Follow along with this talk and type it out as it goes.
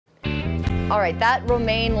All right, that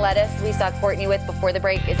romaine lettuce we saw Courtney with before the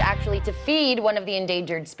break is actually to feed one of the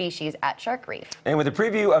endangered species at Shark Reef. And with a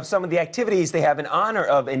preview of some of the activities they have in honor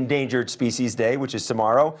of Endangered Species Day, which is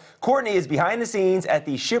tomorrow, Courtney is behind the scenes at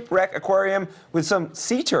the Shipwreck Aquarium with some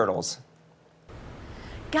sea turtles.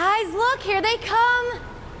 Guys, look, here they come.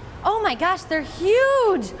 Oh my gosh, they're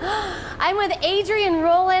huge. I'm with Adrian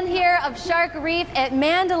Rowland here of Shark Reef at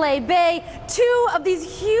Mandalay Bay. Two of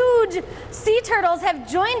these huge sea turtles have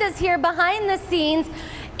joined us here behind the scenes.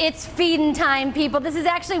 It's feeding time, people. This is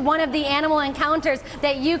actually one of the animal encounters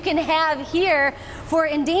that you can have here for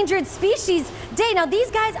Endangered Species Day. Now,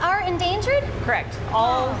 these guys are endangered? Correct.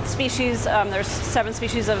 All species, there's 7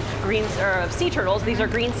 species of of sea turtles. These are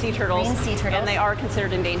green sea turtles. Green sea turtles. And they are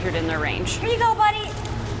considered endangered in their range. Here you go, buddy.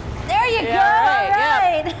 There you go.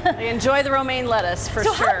 Right. All Yep. They enjoy the romaine lettuce for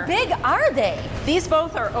so sure. How big are they? These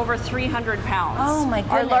both are over 300 pounds. Oh my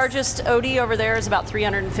goodness. Our largest Odie over there is about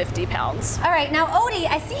 350 pounds. All right, now Odie,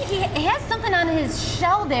 I see he has something on his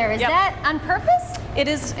shell there. Is that on purpose? It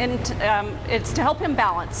is, it's to help him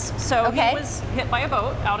balance. So he was hit by a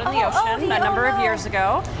boat out in the ocean Odie, a number of years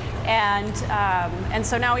ago. And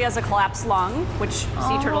so now he has a collapsed lung, which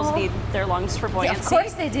sea turtles need their lungs for buoyancy. Yeah, of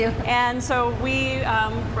course they do. And so we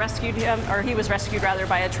rescued him, or he was rescued rather,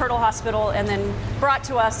 by a turtle hospital and then brought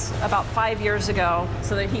to us about 5 years ago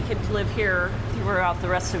so that he could live here throughout the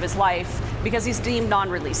rest of his life because he's deemed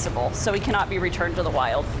non-releasable, so he cannot be returned to the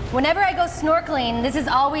wild. Whenever I go snorkeling, this is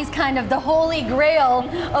always kind of the holy grail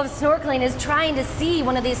of snorkeling, is trying to see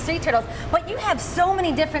one of these sea turtles. But you have so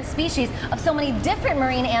many different species of so many different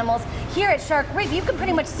marine animals here at Shark Reef. You can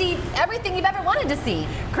pretty much see everything you've ever wanted to see.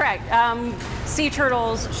 Correct. Sea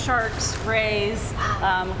turtles, sharks, rays,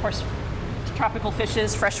 of course, tropical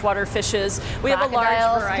fishes, freshwater fishes. We have a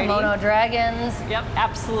large variety. Kimono dragons. Yep,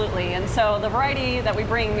 absolutely. And so the variety that we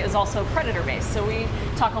bring is also predator-based. So we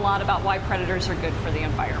talk a lot about why predators are good for the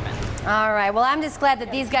environment. All right, well, I'm just glad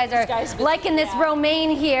that these guys are liking this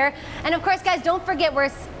romaine here. And of course, guys, don't forget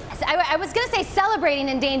I was going to say celebrating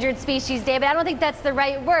Endangered Species Day, but I don't think that's the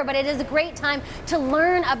right word, but it is a great time to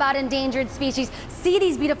learn about endangered species, see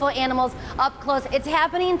these beautiful animals up close. It's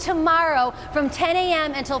happening tomorrow from 10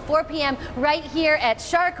 a.m. until 4 p.m. right here at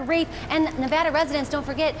Shark Reef. And Nevada residents, don't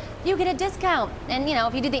forget, you get a discount. And, you know,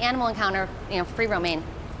 if you do the animal encounter, you know, free romaine.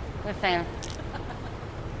 Just saying.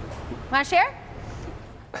 Want to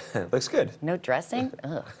share? Looks good. No dressing?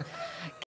 Ugh.